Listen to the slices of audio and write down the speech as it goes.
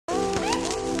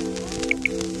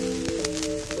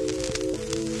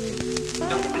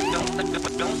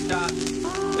don't stop.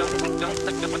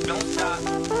 Don't stop.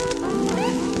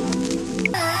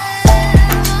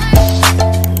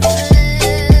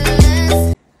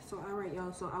 So alright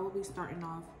y'all, so I will be starting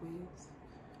off with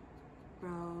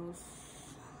brows.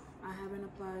 I haven't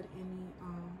applied any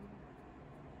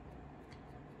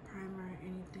primer or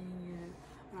anything yet,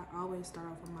 but I always start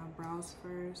off with my brows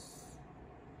first.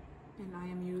 And I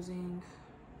am using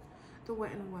the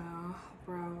Wet n Wild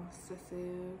Brow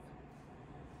Excessive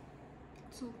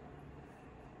 2.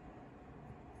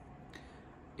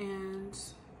 And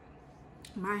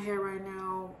my hair right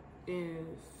now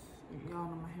is, y'all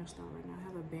know my hairstyle right now. I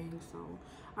have a bang, so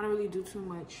I don't really do too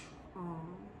much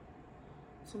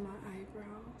to my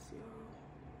eyebrows, y'all.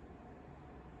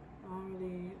 I don't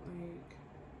really like,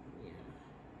 yeah.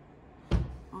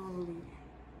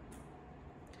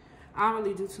 I don't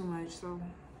really do too much, so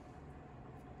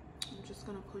I'm just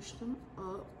gonna push them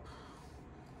up.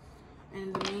 And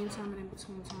in the meantime, and in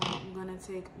between time, I'm gonna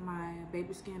take my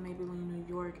Baby Skin Maybelline New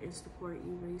York Instaport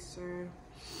Eraser.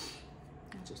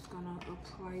 I'm just gonna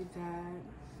apply that.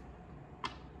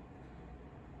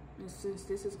 And since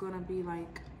this is gonna be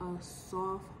like a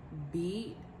soft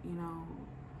beat, you know,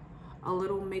 a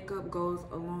little makeup goes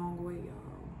a long way,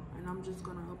 y'all. And I'm just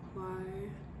gonna apply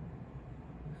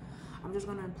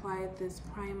this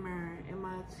primer in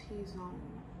my T-zone.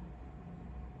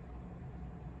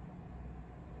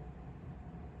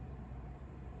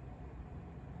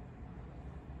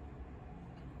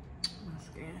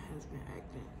 Skin has been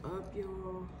acting up,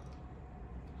 y'all.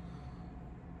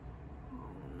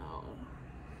 Oh no.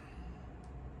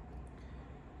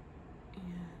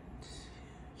 And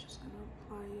just gonna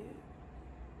apply it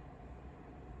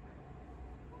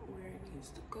where it needs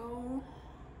to go,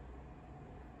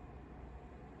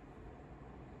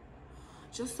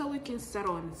 just so it can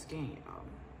settle in the skin, y'all.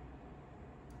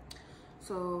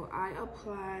 So I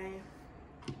apply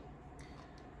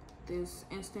this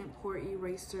Instant Pore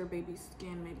Eraser Baby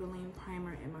Skin Maybelline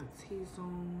Primer in my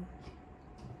T-zone.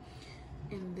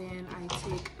 And then I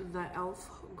take the e.l.f.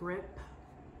 Grip.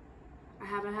 I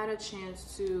haven't had a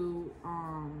chance to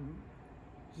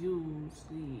use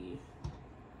the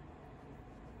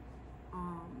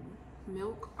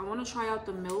milk. I want to try out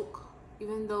the milk,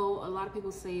 even though a lot of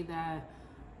people say that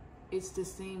it's the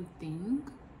same thing,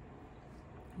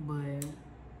 but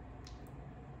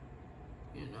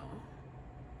you know,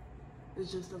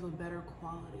 it's just of a better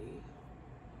quality.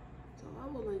 So I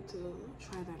would like to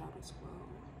try that out as well.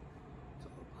 So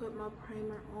I'll put my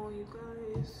primer on, you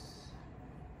guys.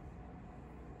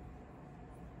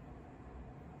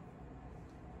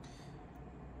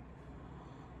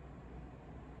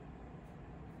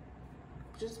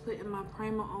 Just putting my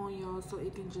primer on, y'all, so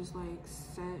it can just like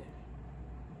set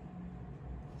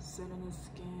in the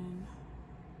skin.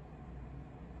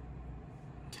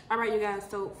 All right, you guys,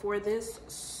 so for this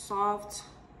soft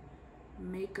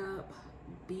makeup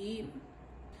beat,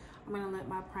 I'm gonna let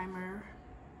my primer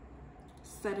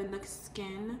set in the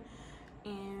skin,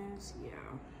 and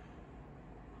yeah,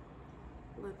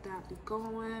 let that be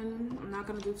going. I'm not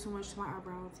gonna do too much to my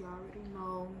eyebrows, y'all already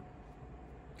know.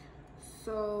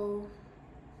 So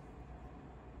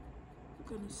I'm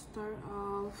gonna start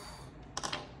off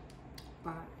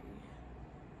by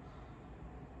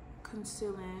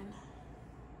concealing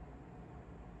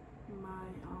my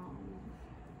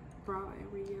brow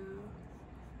area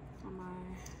on my,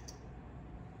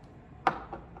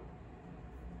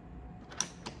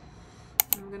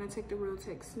 I'm gonna take the Real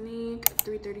Technique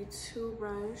 332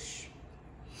 brush,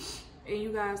 and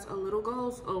you guys, a little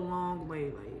goes a long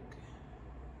way. Like,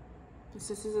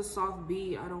 since it's a soft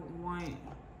bead, I don't want,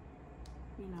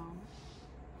 you know,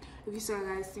 if you saw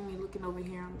guys see me looking over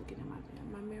here, I'm looking at my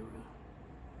mirror,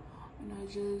 and I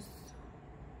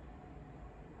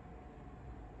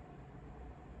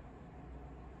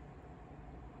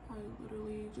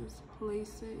literally just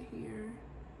place it here.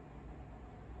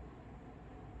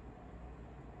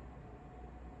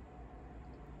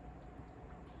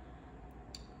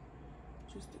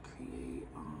 Just to create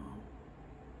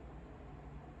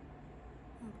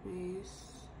a base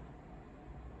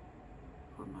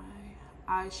for my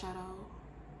eyeshadow.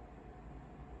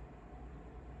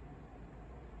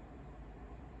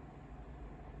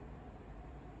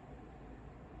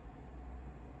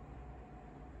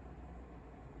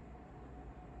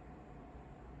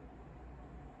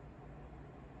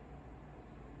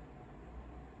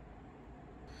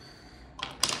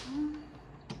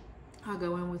 I'll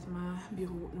go in with my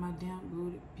damp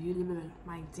beauty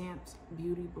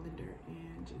blender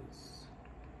and just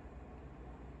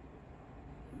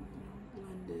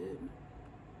blend it.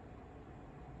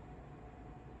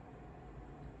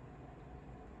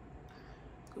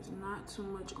 Go There's not too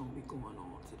much gonna be going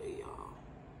on today, y'all.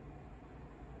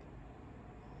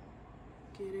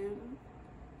 Get it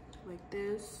like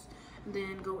this.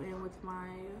 Then go in with my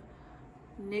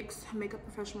NYX Makeup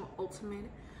Professional Ultimate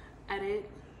Edit.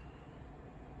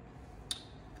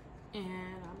 And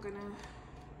I'm gonna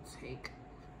take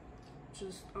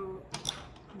just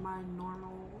my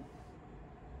normal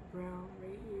brown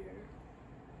right here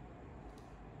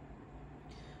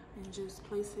and just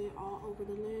place it all over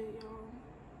the lid, y'all.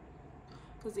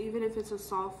 Because even if it's a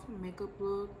soft makeup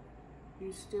look,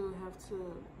 you still have to,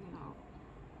 you know,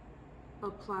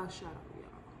 apply shadow,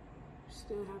 y'all. You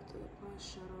still have to apply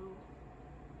shadow.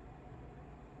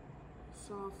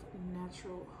 Soft,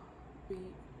 natural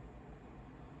beat.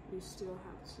 You still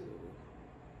have to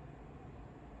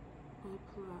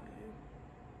apply.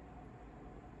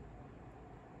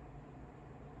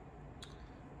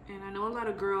 And I know a lot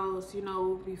of girls, you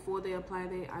know, before they apply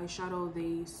their eyeshadow,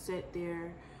 they set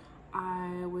their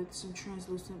eye with some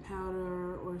translucent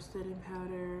powder or setting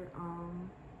powder.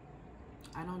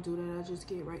 I don't do that. I just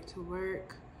get right to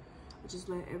work. I just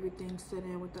let everything set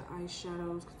in with the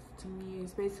eyeshadows. To me,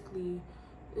 it's basically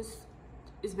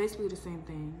the same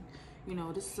thing. You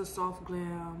know, this is a soft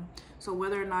glam, so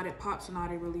whether or not it pops or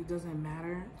not, it really doesn't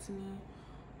matter to me.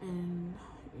 And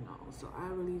you know, so I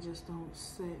really just don't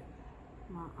set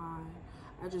my eye.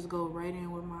 I just go right in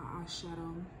with my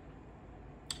eyeshadow.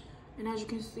 And as you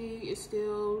can see, it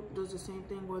still does the same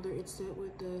thing whether it's set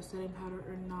with the setting powder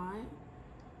or not.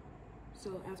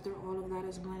 So after all of that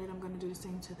is blended, I'm going to do the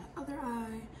same to the other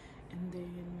eye, and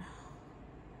then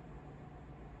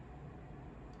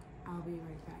I'll be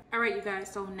right back. All right, you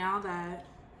guys, so now that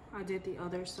I did the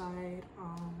other side,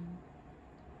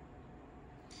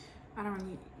 I don't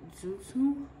really do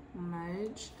too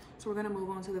much. So we're gonna move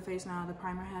on to the face now. The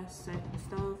primer has set and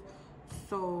stuff.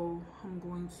 So I'm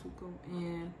going to go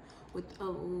in with a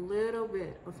little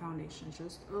bit of foundation,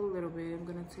 just a little bit. I'm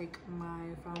gonna take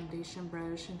my foundation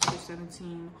brush into the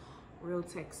 17 Real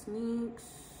Techniques.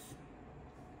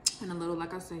 And a little,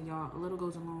 like I said, y'all, a little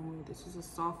goes a long way. This is a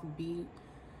soft beat,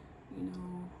 you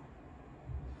know.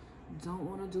 Don't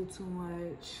wanna do too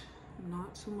much.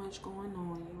 Not too much going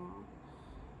on, y'all.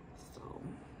 So.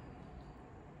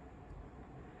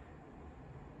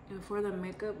 And for the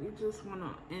makeup, you just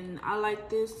wanna, and I like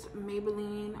this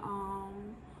Maybelline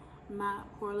matte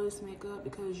poreless makeup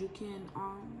because you can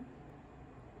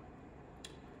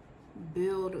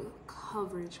build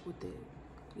coverage with it,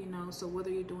 you know. So whether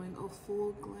you're doing a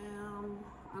full glam,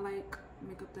 I like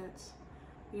makeup that's,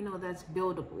 you know, that's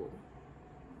buildable.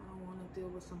 I don't want to deal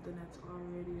with something that's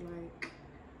already like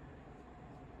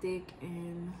thick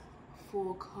and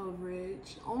full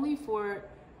coverage, only for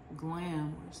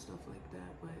glam or stuff like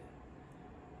that, but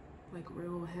like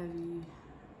real heavy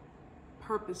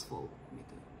purposeful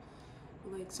makeup,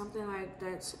 like something like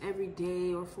that's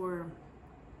everyday, or for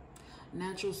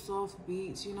natural soft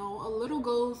beats, you know, a little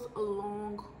goes a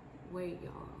long way,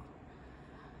 y'all.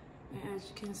 And as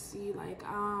you can see, like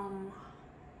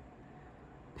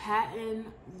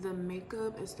patting the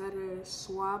makeup instead of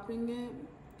swapping it.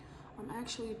 I'm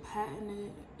actually patting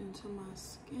it into my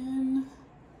skin.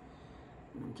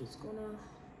 I'm just gonna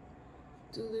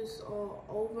do this all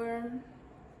over.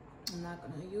 I'm not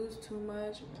gonna use too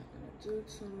much. I'm not gonna do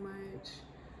too much.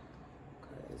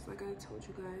 Because like I told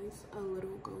you guys, a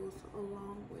little goes a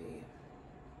long way.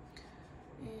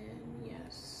 And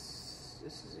yes,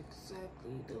 this is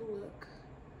exactly the look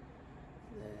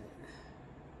that,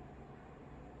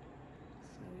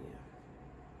 so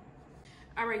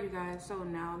yeah. Alright, you guys, so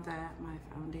now that my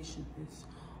foundation is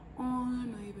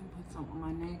on, I even put some on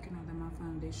my neck. Now that my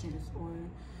foundation is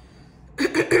on,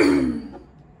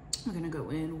 I'm gonna go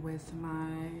in with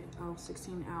my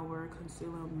 16-hour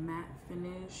concealer matte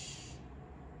finish.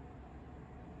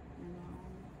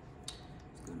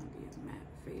 It's gonna be a matte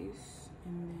face,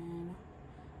 and then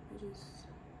I just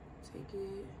take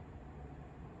it.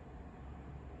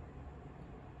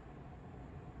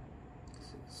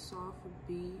 It's a soft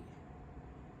beat.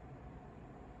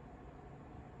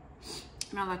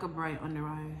 And I like a bright under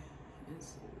eye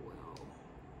as well.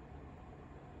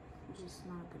 I'm just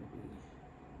not gonna be,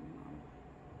 you know,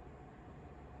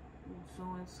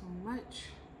 doing too much.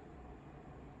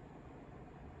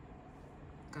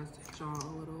 Guys, the jaw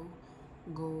a little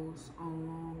goes a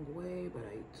long way, but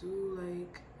I do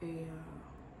like a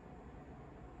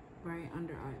bright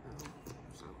under eye though.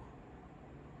 So,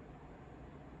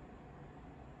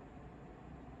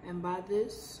 and by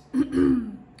this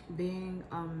being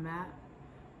a matte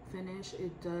finish,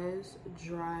 it does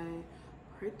dry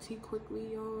pretty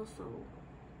quickly, y'all. So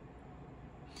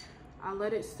I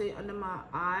let it sit under my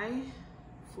eye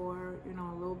for, you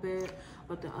know, a little bit.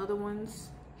 But the other ones,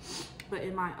 but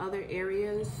in my other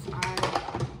areas,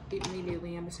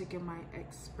 I'm taking my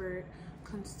Expert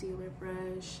concealer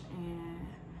brush and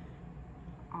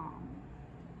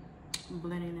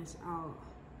blending this out,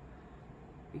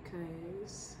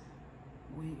 because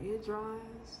when it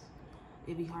dries,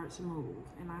 it be hard to move,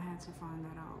 and I had to find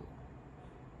that out,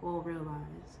 or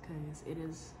realize, because it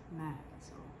is matte.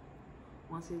 So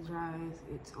once it dries,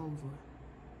 it's over.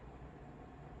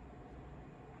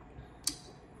 So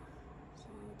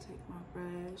I'll take my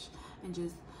brush and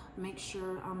just make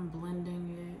sure I'm blending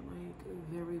it like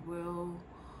very well.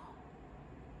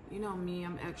 You know me,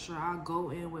 I'm extra. I'll go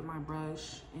in with my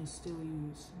brush and still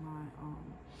use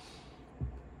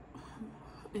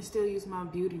my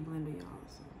beauty blender, y'all.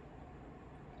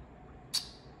 So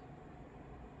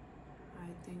I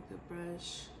think the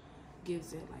brush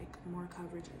gives it like more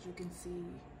coverage. As you can see,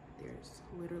 there's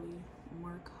literally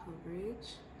more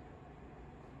coverage.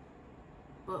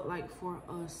 But like for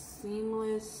a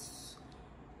seamless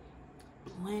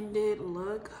blended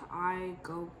look, I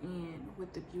go in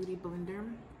with the beauty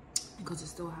blender, because it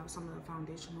still has some of the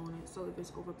foundation on it. So if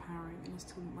it's overpowering and it's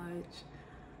too much,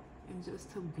 and just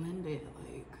to blend it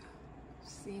like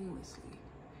seamlessly,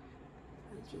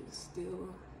 I just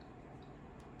still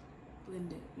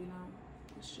blend it, you know?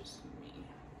 It's just me.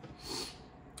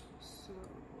 So,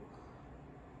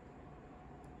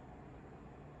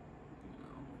 you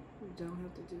know, you don't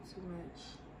have to do too much.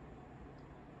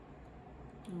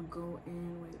 I'm gonna go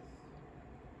in with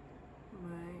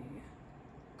my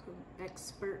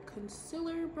Expert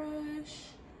concealer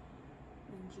brush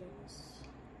and just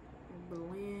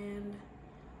blend,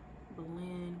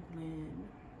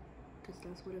 because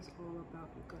that's what it's all about,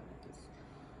 you guys.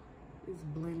 It's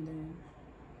blending.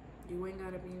 You ain't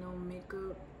gotta be no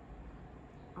makeup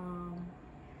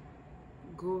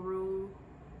guru,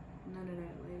 none of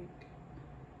that. Like,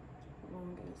 as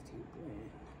long as you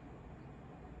blend.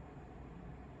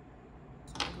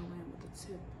 So I go in with the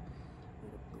tip of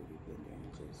the beauty blender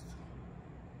and just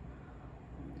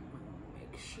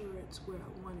make sure it's where I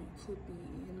want it to be,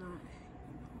 and not,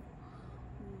 you know,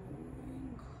 moving,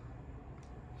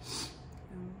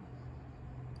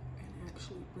 and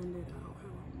actually blend it out how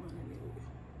I wanted it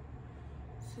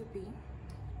to be.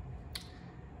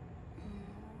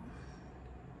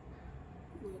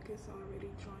 Look, it's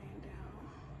already drying down.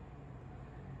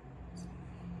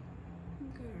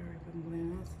 Good, hurry up and blend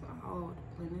this out.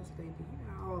 Blend this baby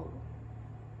out.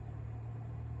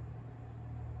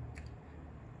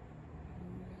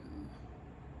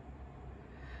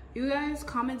 You guys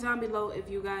comment down below if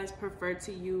you guys prefer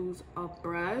to use a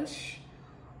brush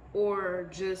or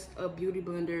just a beauty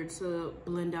blender to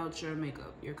blend out your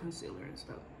makeup, your concealer and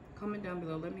stuff. Comment down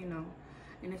below, let me know.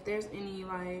 And if there's any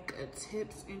like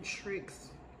tips and tricks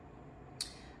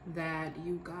that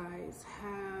you guys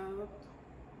have,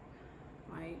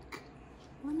 like,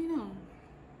 let me know.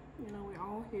 You know, we're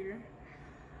all here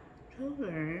to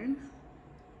learn.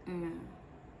 And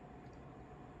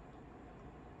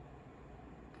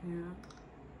yeah,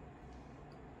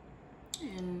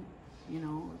 and you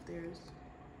know, if there's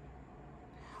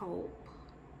help,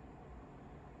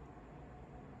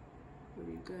 or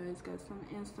you guys got some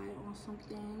insight on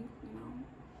something, you know,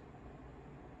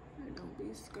 don't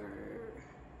be scared.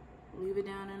 Leave it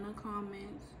down in the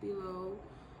comments below.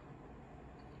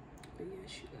 But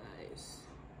yes, you guys.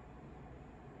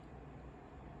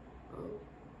 Oh,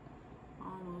 I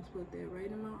almost put that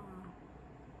right in my arm.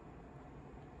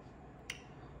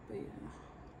 But yeah,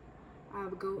 I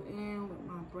would go in with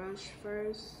my brush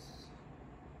first,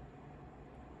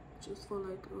 just for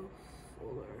like a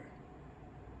fuller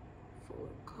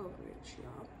coverage,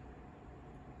 y'all.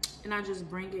 And I just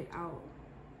bring it out.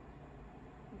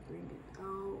 Bring it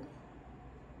out.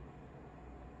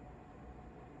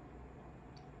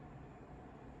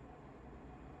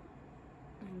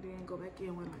 And then go back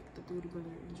in with like the beauty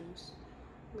blender and just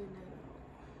blend that out.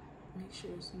 Make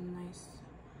sure it's nice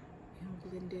and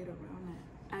blended around that.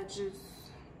 I just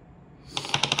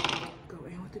go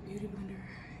in with the beauty blender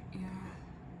and,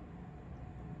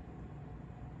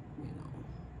 you know,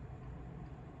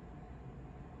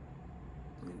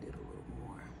 blend it a little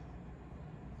more.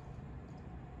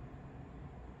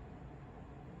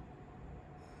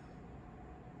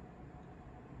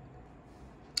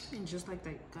 And just like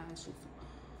that, guys, just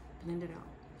blend it out.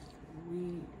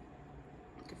 We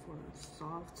looking for a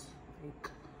soft,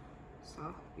 like,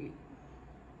 soft beat.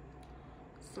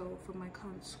 So for my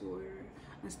contour,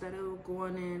 instead of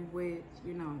going in with,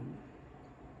 you know,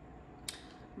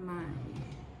 my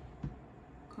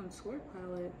contour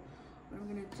palette, what I'm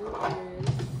gonna do is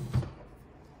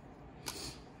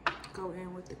go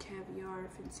in with the Caviar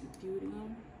Fenty Beauty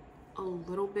a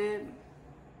little bit,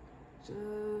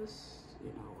 just,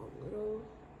 you know, a little,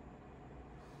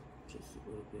 just a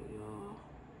little bit, y'all.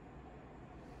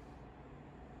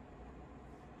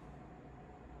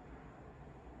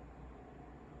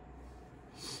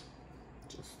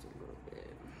 Just a little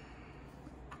bit.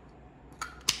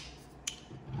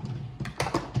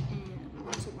 And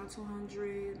I took my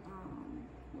 200,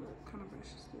 what kind of brush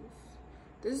is this?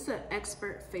 This is an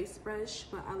Expert face brush,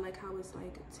 but I like how it's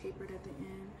like tapered at the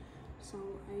end. So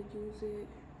I use it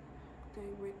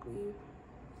directly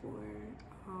for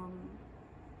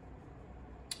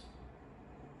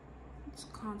it's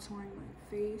contouring my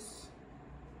face.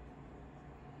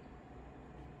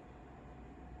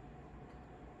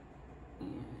 And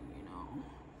you know,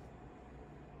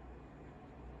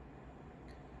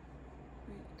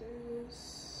 like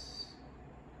this.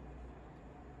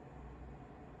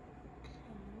 Okay.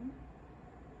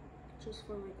 Just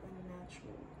for like a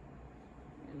natural,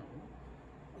 you know,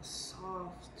 a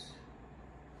soft,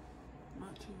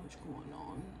 not too much going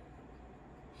on.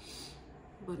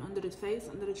 But under the face,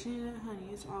 under the chin, honey,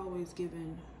 it's always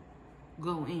giving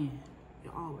go in.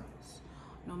 It always,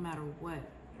 no matter what.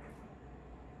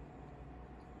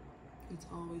 It's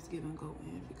always giving go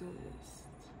in because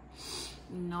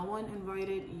no one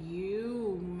invited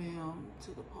you, ma'am,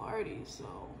 to the party.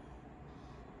 So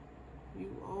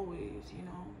you always, you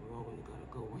know, you always gotta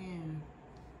go in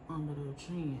under the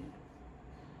chin.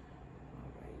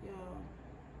 All right, y'all.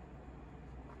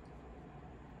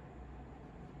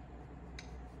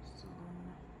 So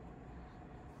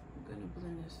I'm gonna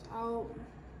blend this out.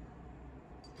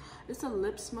 It's a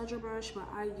lip smudger brush, but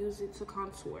I use it to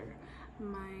contour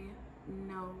my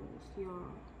nose,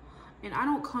 y'all. And I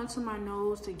don't contour my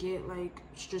nose to get like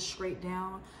just straight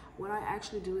down. What I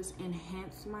actually do is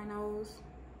enhance my nose.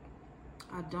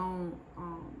 I don't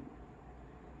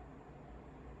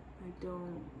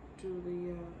do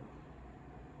the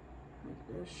like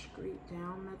the straight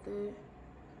down method.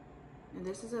 And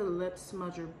this is a lip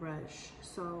smudger brush,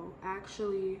 so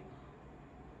actually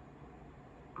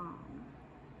I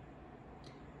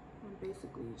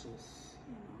basically just,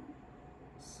 you know,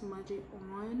 smudge it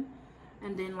on,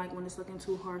 and then like when it's looking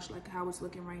too harsh, like how it's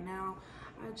looking right now,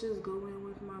 I just go in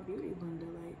with my beauty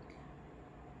blender, like,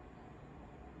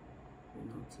 you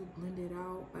know, to blend it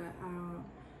out. But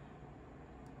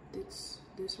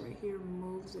this right here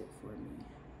moves it for me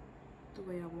the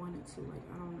way I want it to. Like,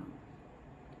 I don't know,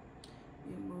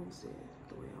 it moves it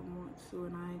the way I want to,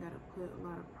 and I ain't gotta put a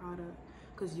lot of product,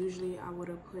 because usually I would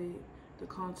have put the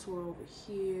contour over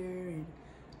here and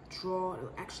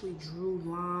actually drew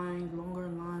lines, longer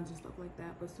lines and stuff like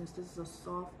that. But since this is a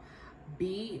soft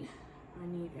bead, I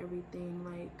need everything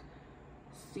like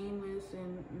seamless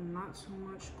and not too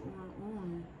much going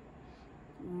on.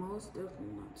 Most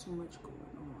definitely not too much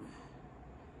going on.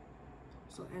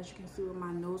 So as you can see with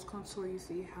my nose contour, you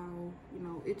see how, you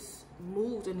know, it's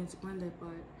moved and it's blended,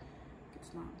 but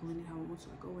it's not blended how I want. So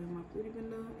I go in my beauty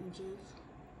blender and just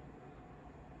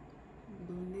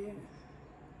blend it.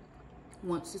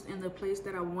 Once it's in the place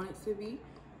that I want it to be,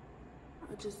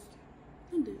 I just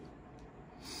blend it.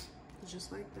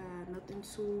 Just like that. Nothing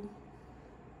too,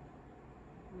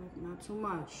 like, not too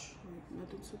much. Like,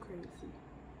 nothing too crazy.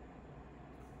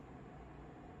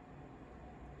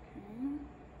 Okay.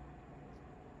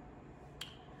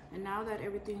 And now that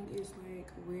everything is like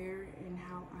where and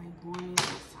how I want it,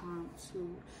 it's time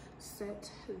to set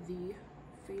the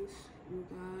face, you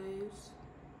guys.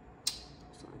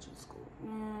 So I just go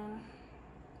in,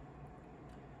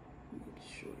 make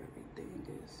sure everything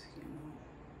is, you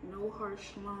know, no harsh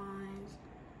lines,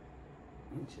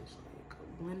 and just like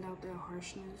blend out that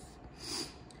harshness.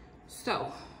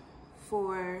 So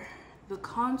for the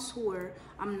contour,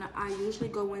 I usually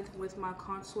go in with my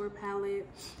contour palette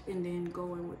and then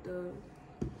go in with the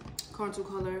contour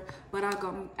color. But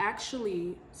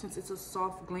actually, since it's a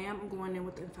soft glam, I'm going in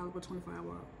with the Infallible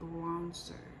 24-Hour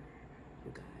Bronzer,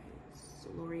 you guys.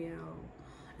 L'Oreal,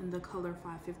 and the color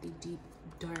 550 Deep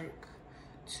Dark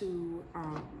to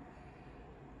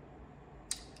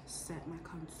set my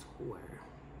contour.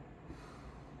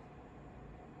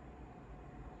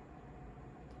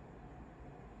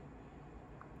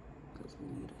 Because we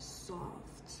need a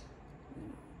soft, you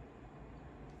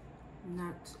know,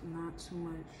 not too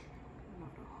much,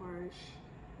 not a harsh.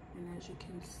 And as you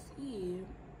can see,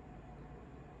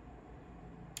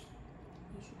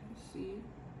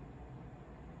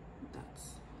 that's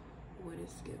what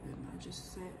it's given. I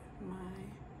just set my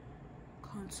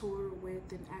contour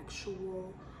with an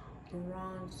actual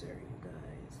bronzer, you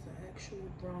guys. The actual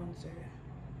bronzer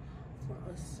for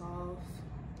a soft,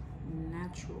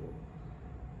 natural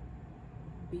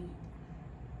beat.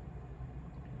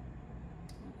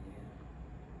 Yeah.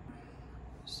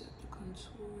 Set the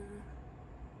contour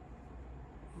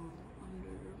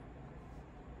under.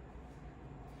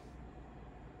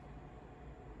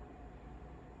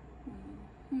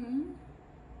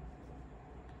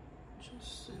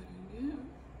 Just setting it.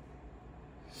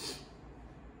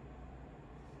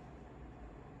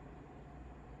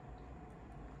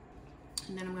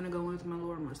 And then I'm gonna go in with my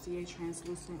Laura Mercier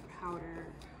translucent powder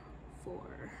for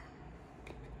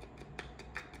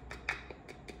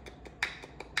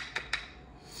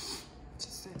to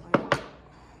set like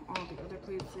all the other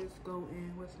places. Go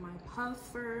in with my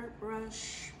puffer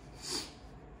brush.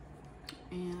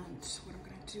 And what I'm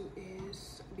gonna do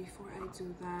is, before I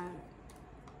do that,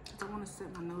 because I want to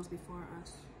set my nose before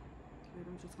us, but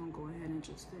I'm just gonna go ahead and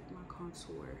just set my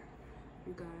contour,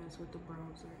 you guys, with the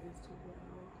bronzer as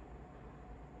well.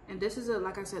 And this is a,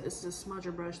 like I said, this is a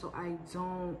smudger brush, so I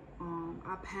don't,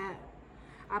 I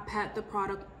pat the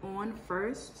product on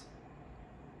first.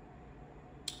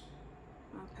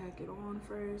 I pack it on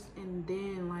first, and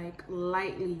then like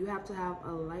lightly, you have to have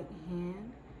a light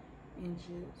hand and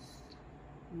just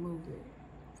move it,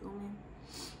 feel me?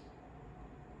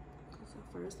 Because at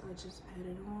first I just pat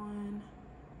it on,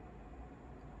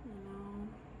 you know,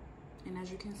 and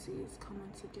as you can see, it's coming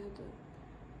together.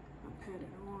 I pat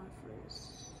it on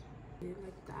first,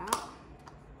 like that.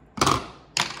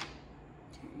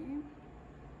 Okay,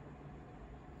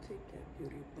 take that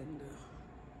beauty blender,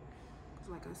 because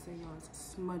like I said, y'all, it's a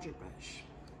smudger brush.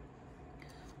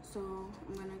 So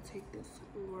I'm gonna take this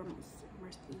Laura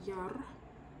Mercier,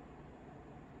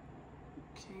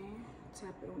 okay,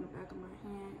 tap it on the back of my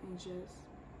hand and just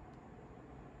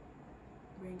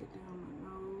bring it down my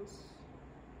nose.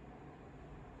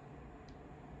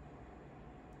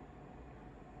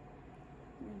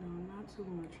 You know, not too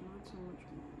much more.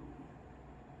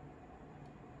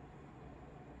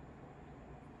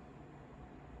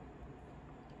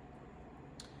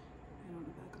 And on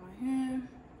the back of my hand.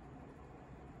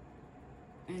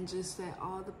 And just set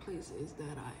all the places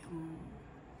that I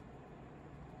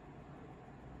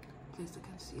place the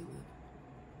concealer.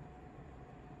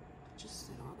 Just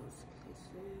set all those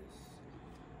places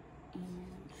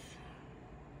and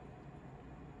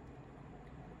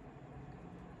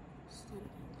set it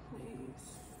in place.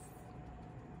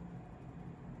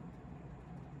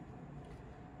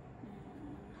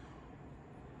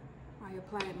 And I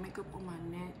applied makeup on my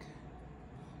neck,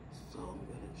 so I'm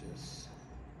gonna just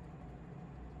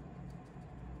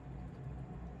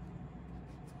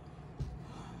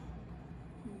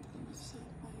set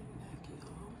my neck,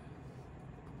 y'all.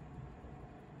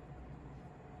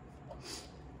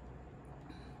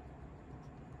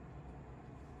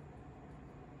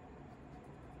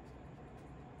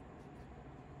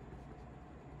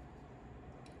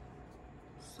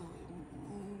 So it won't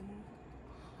move,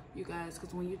 you guys,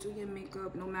 because when you do your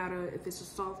makeup, no matter if it's a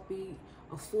soft beat,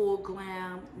 a full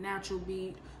glam, natural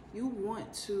beat, you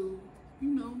want to, you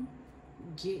know,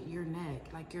 get your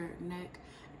neck, like your neck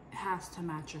has to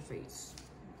match your face.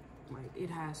 Like it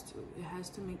has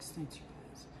to make sense, you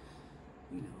guys.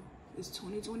 You know, it's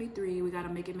 2023, we gotta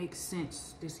make it make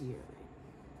sense this year.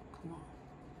 Like, come on,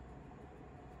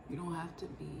 you don't have to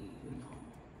be, you know,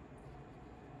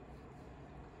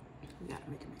 you gotta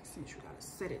make it make sense. You gotta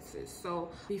set it, sis.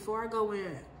 So before I go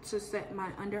in to set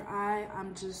my under eye,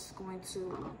 I'm just going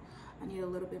to, I need a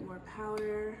little bit more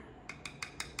powder.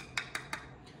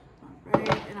 Right,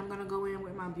 and I'm gonna go in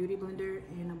with my beauty blender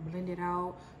and blend it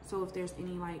out. So if there's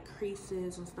any like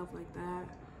creases and stuff like that,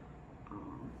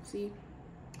 see,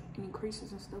 any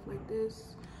creases and stuff like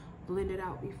this, blend it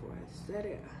out before I set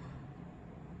it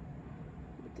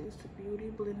with this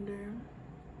beauty blender.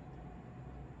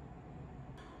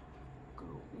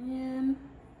 Go in,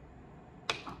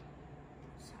 tap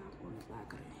on the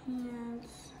back of the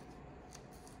hands.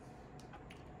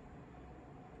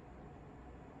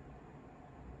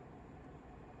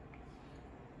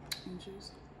 And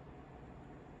just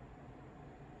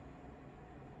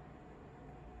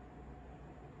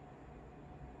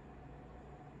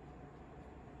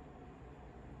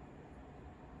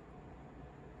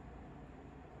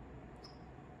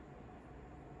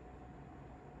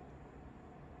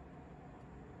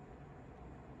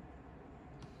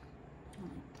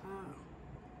like that.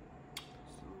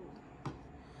 So,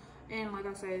 and like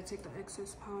I said, take the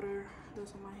excess powder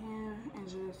that's on my hand and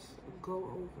just go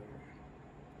over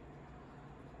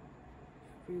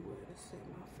everywhere to set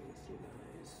my face, you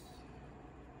guys.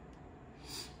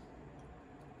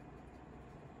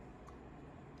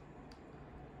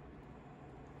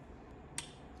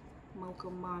 Mocha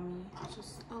Mommy,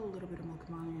 just a little bit of Mocha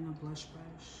Mommy and a blush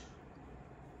brush.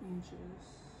 and just,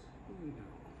 you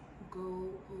know, go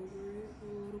over it a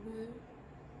little bit.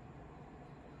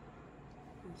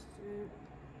 That's it.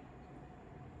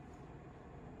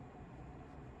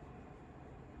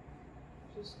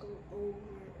 Just go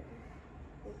over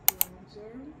the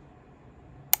bronzer.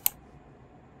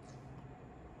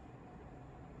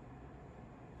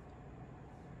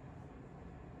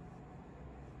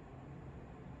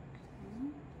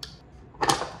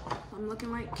 I'm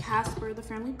looking like Casper the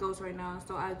Friendly Ghost right now,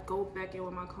 so I go back in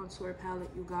with my contour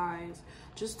palette, you guys,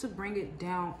 just to bring it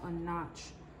down a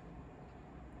notch,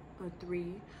 a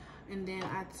 3. And then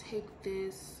I take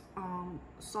this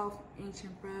soft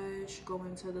ancient brush, go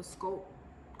into the sculpt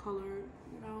color,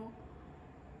 you know,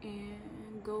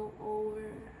 and go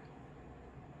over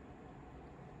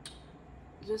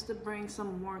just to bring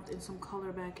some warmth and some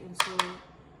color back into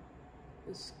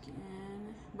the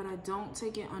skin. But I don't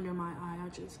take it under my eye, I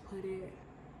just put it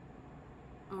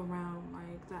around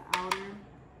like the outer,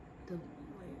 like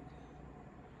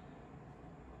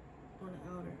on the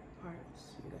outer parts,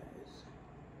 you guys.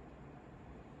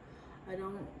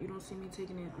 You don't see me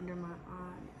taking it under my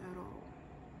eye at all,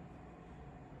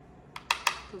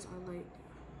 because I like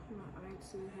my eye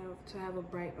to have a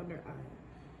bright under eye.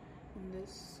 And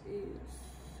this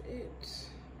is it,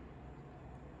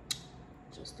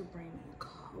 just to bring the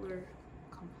color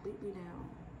completely down,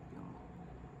 y'all.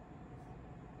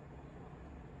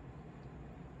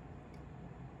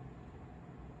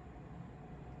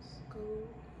 Let's go.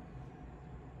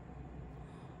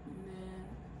 And then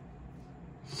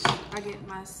I get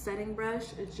my setting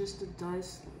brush. It's just to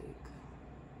dust like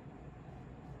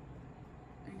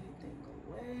anything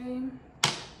away.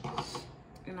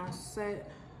 And I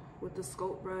set with the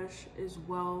sculpt brush as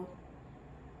well,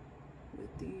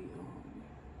 with the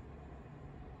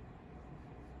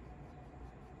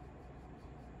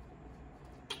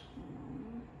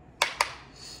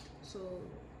so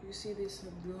you see this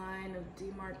line of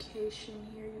demarcation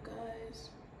here, you guys.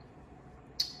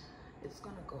 It's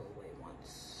gonna go away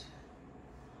once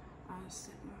I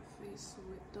set my face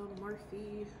with the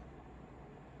Morphe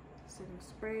setting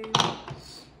spray.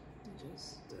 And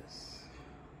just this.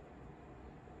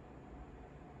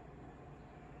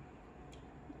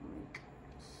 Like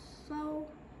so.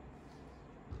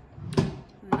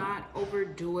 Not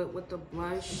overdo it with the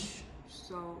blush.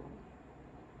 So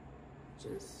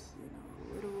just, you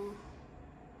know,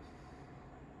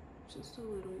 just a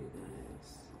little, you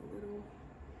guys,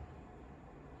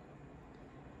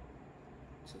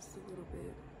 just a little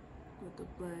bit with the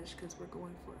blush, because we're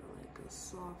going for like a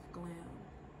soft glam,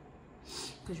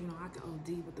 because you know I can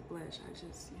OD with the blush. I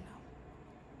just, you know,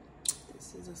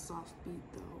 this is a soft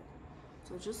beat though,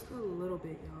 so just a little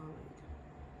bit, y'all. Like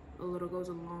a little goes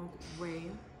a long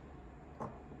way.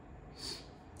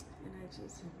 And I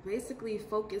just basically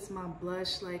focus my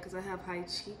blush, like, because I have high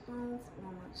cheekbones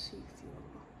on my cheeks,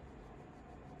 y'all.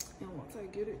 And once I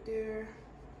get it there,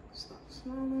 stop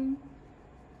swirling,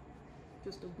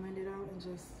 just to blend it out and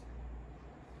just,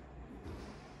 you know,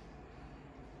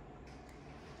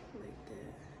 like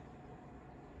that.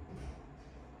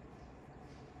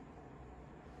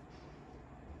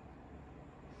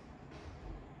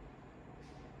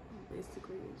 And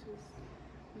basically, just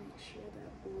make sure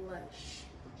that blush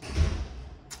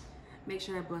is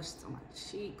on my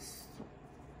cheeks.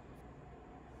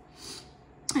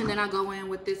 And then I go in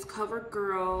with this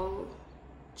CoverGirl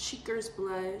Cheekers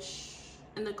blush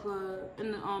in the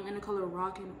color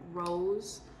Rockin'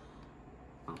 Rose.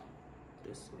 Oh,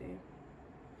 this way.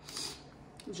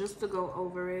 Just to go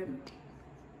over it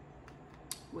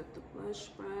with the blush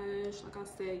brush. Like I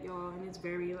said, y'all, and it's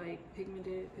very like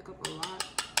pigmented. Pick up a lot.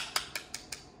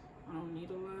 I don't need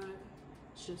a lot.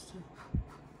 It's just to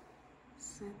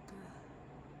set the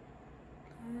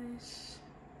blush.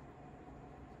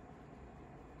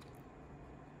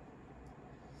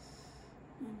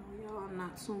 You know, y'all,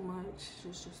 not too much.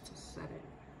 It's just to set it,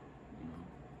 you know.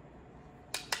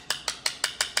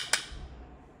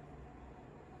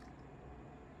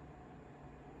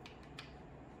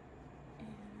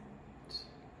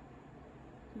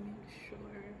 And make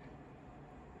sure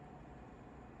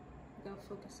I'll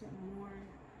focus it more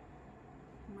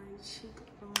my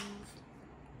cheekbones.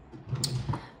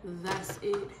 That's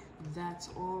it. That's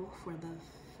all for the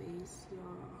face,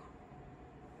 y'all.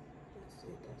 That's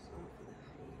it. That's all for the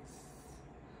face.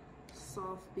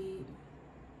 Soft beat.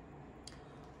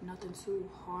 Nothing too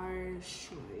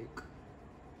harsh. Like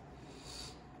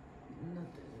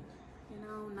nothing. You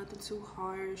know, nothing too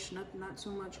harsh. Not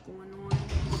too much going on.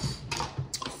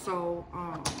 So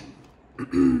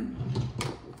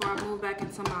before I move back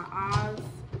into my eyes,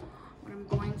 what I'm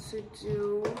going to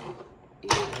do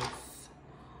is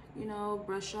you know,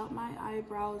 brush out my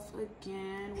eyebrows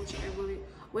again,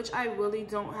 which I really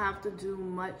don't have to do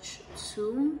much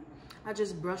to. I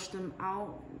just brush them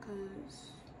out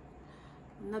because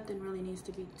nothing really needs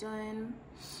to be done.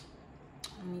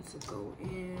 I need to go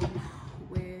in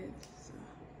with,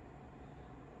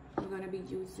 we're gonna be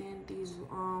using these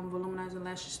Voluminizer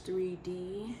Lashes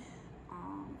 3D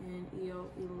in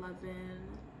EO11,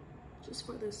 just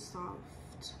for this soft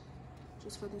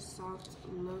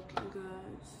look, you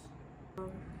guys.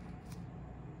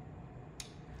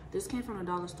 This came from a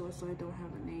dollar store, so I don't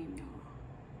have a name, y'all.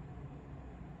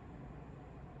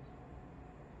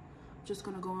 Just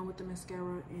gonna go in with the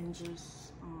mascara and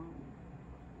just on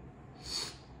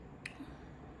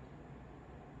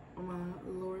my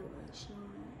lower lash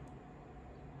line.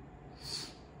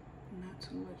 Not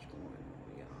too much going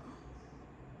on, y'all.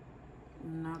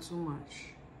 Not too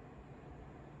much.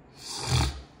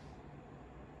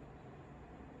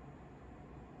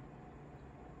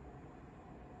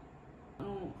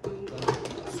 I'm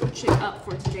gonna switch it up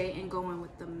for today and go in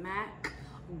with the MAC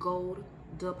Gold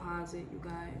Deposit, you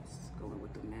guys. Going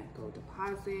with the MAC Gold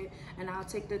Deposit, and I'll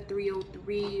take the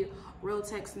 303 Real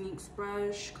Techniques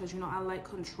brush because, you know, I like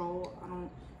control. I don't,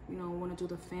 you know, want to do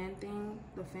the fan thing,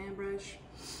 the fan brush.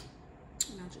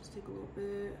 And I just take a little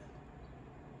bit.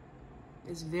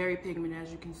 It's very pigmented,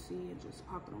 as you can see, and just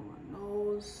pop it on my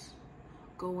nose.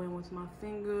 Go in with my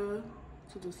finger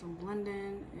to do some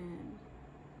blending and,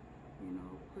 you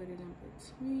know, put it in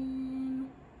between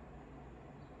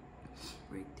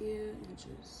right there, and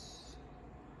just,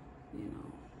 you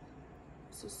know,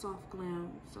 it's a soft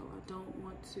glam, so I don't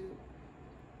want to,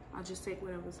 I just take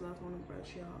whatever's left on the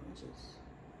brush, y'all, and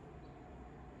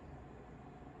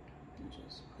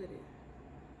just put it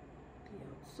the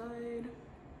outside,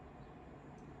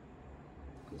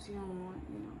 because you don't want,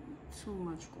 you know, too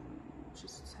much going on.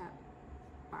 Just tap,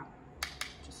 bop,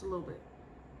 just a little bit,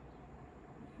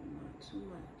 not too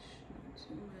much, not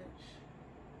too much.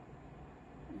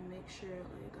 And make sure,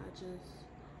 like, I just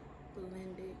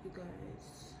blend it, you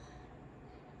guys.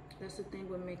 That's the thing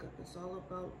with makeup, it's all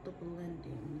about the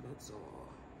blending, that's all.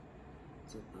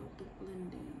 It's about the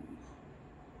blending.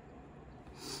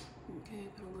 Okay,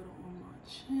 put a little on my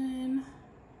chin,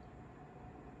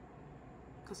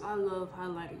 because I love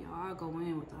highlighter, y'all. I go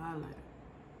in with the highlighter.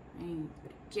 Ain't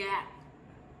with a gap.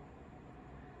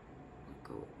 I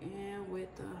go in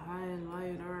with the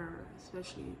highlighter,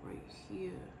 especially right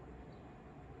here.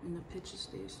 And the picture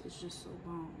stays, it's just so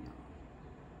bomb, y'all.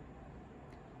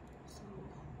 So,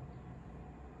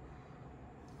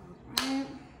 alright.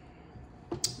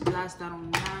 Blast that on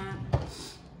that.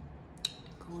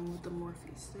 Going with the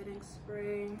Morphe setting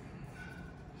spray.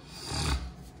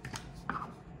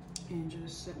 And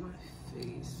just set my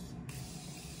face.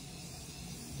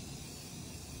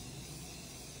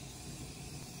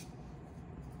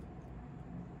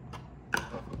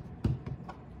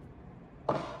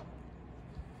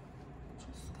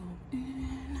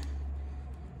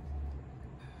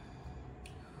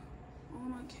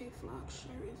 K-Flock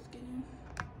shirt is getting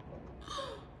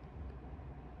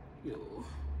yo,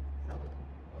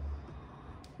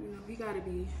 you know, he gotta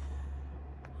be,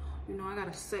 you know, I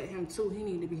gotta set him too. He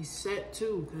need to be set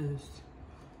too, because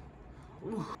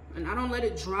and I don't let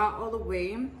it dry all the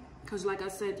way, because like I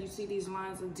said, you see these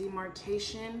lines of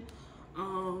demarcation.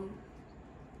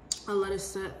 I let it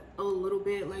set a little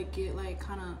bit, like get like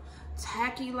kind of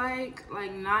tacky, like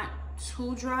not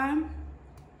too dry.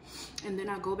 And then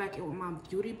I go back in with my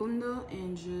beauty blender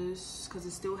and just, because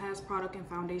it still has product and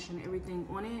foundation and everything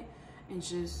on it, and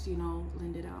just, you know,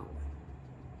 blend it out.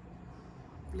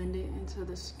 Blend it into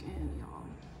the skin, y'all.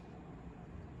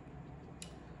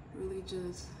 Really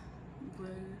just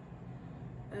blend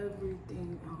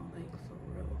everything out, like, for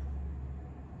real.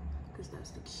 Because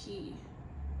that's the key,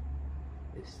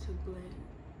 is to blend.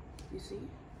 You see?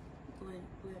 Blend,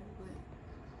 blend, blend.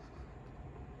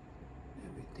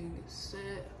 Everything is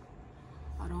set.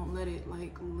 I don't let it,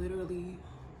 like, literally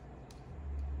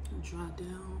dry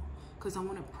down, because I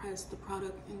want to press the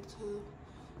product into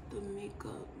the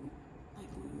makeup. Like,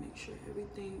 I want to make sure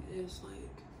everything is,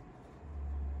 like,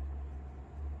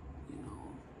 you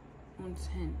know, on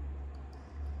 10.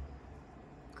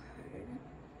 Okay.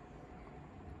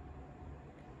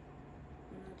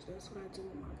 And that's what I do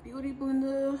with my beauty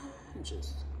blender. And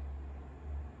just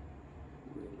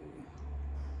really.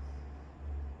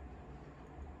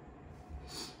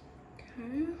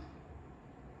 Okay.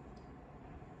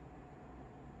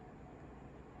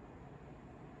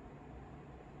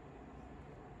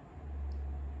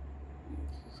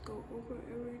 Let's just go over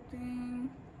everything.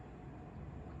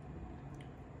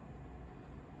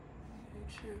 Make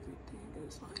sure everything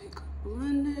is like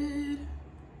blended.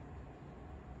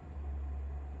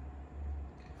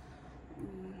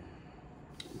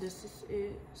 this is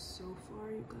it so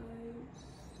far, you guys.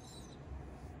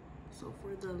 So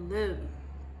for the lip,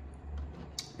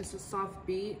 it's a soft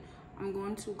beat. I'm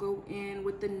going to go in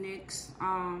with the NYX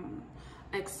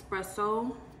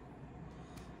Espresso.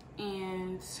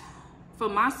 And for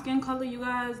my skin color, you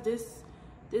guys, this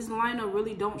liner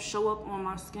really don't show up on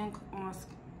my skin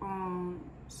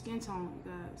skin tone,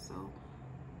 you guys. So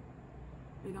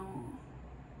they don't,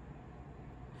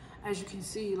 as you can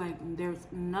see, like there's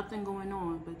nothing going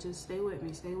on, but just stay with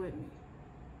me, stay with me.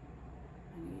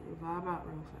 I need to vibe out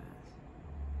real fast.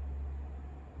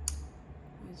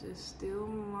 I just still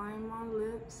line my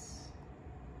lips,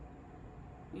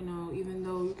 you know, even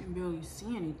though you can barely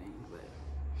see anything, but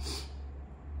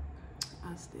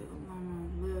I still line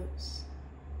my lips.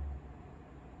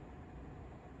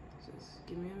 Just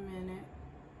give me a minute.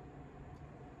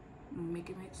 I'll make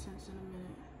it make sense in a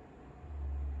minute.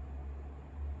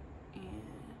 And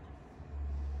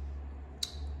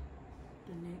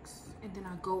the next, and then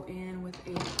I go in with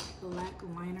a black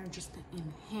liner just to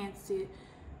enhance it,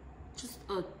 just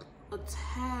a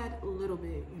tad, a little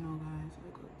bit, you know, guys,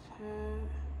 like a tad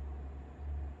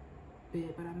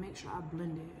bit, but I make sure I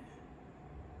blend it.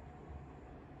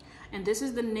 And this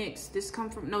is the NYX. This come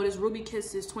from, no, this Ruby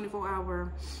Kisses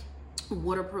 24-hour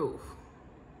waterproof.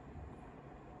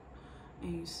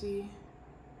 And you see,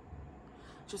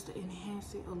 just to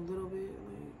enhance it a little bit,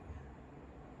 like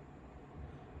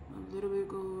a little bit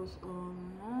goes a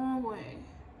long way.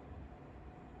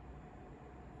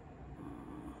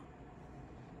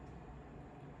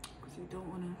 Because you don't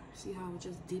want to see how it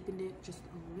just deepened it just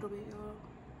a little bit, y'all.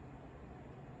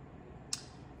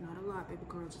 Not a lot, baby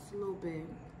girl, just a little bit.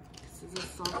 This is a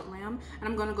soft glam. And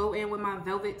I'm going to go in with my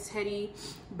Velvet Teddy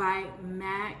by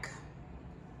MAC.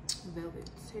 Velvet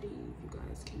Teddy, if you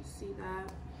guys can see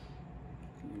that.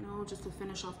 You know, just to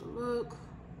finish off the look.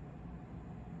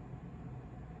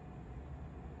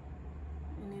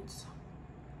 And it's,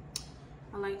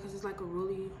 I like it because it's like a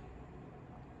really,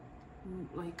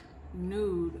 like,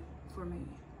 nude for me.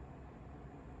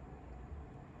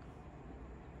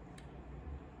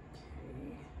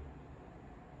 Okay.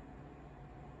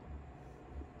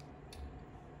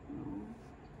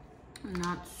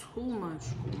 Not too much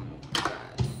going on,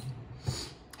 guys.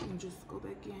 And just go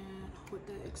back in with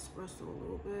that espresso a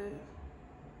little bit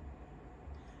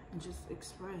and just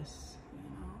express, you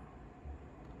know.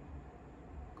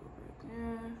 Go back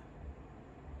in,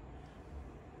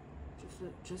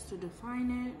 just to define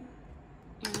it.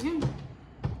 And yeah,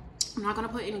 I'm not gonna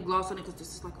put any gloss on it because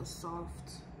this is like a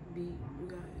soft beat, you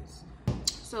guys.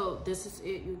 So this is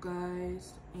it, you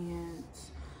guys. And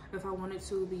if I wanted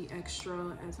to be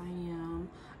extra as I am,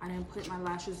 I didn't put my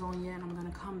lashes on yet, and I'm gonna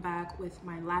come back with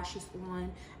my lashes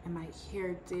on and my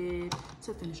hair did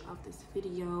to finish off this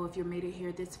video. If you made it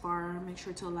here this far, make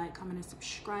sure to like, comment, and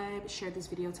subscribe. Share this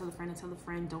video, tell a friend, and tell a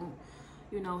friend. Don't,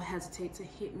 you know, hesitate to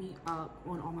hit me up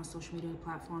on all my social media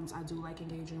platforms. I do like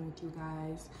engaging with you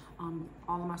guys.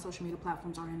 All of my social media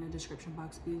platforms are in the description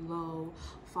box below.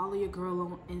 Follow your girl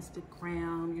on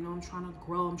Instagram. You know, I'm trying to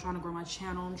grow my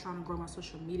channel. I'm trying to grow my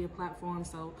social media platform.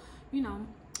 So, you know,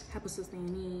 help a sister in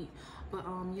need. But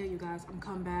yeah, you guys, I'm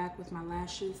coming back with my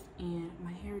lashes and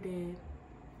my hair did.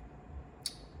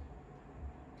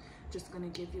 Just gonna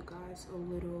give you guys a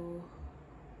little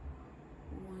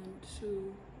 1,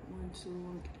 2, 1,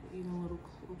 2, get it even a little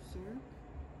closer.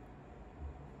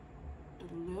 The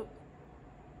lip.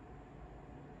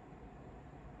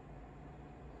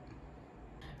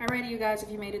 Alrighty, you guys,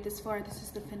 if you made it this far, this is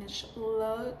the finished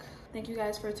look. Thank you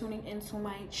guys for tuning into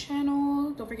my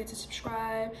channel. Don't forget to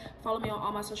subscribe. Follow me on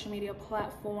all my social media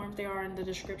platforms. They are in the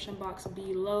description box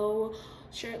below.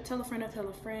 Share, tell a friend or tell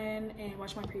a friend, and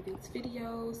watch my previous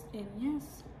videos. And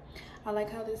yes, I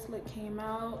like how this look came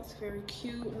out. It's very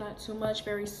cute, not too much,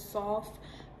 very soft,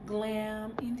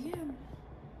 glam, and yeah,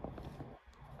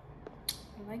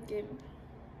 I like it.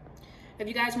 If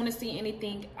you guys want to see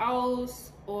anything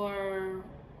else, or,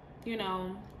 you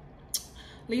know,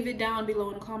 leave it down below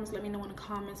in the comments. Let me know in the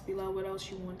comments below what else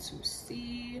you want to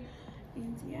see.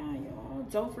 And yeah, y'all,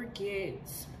 don't forget,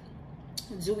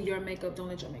 do your makeup. Don't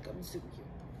let your makeup do you.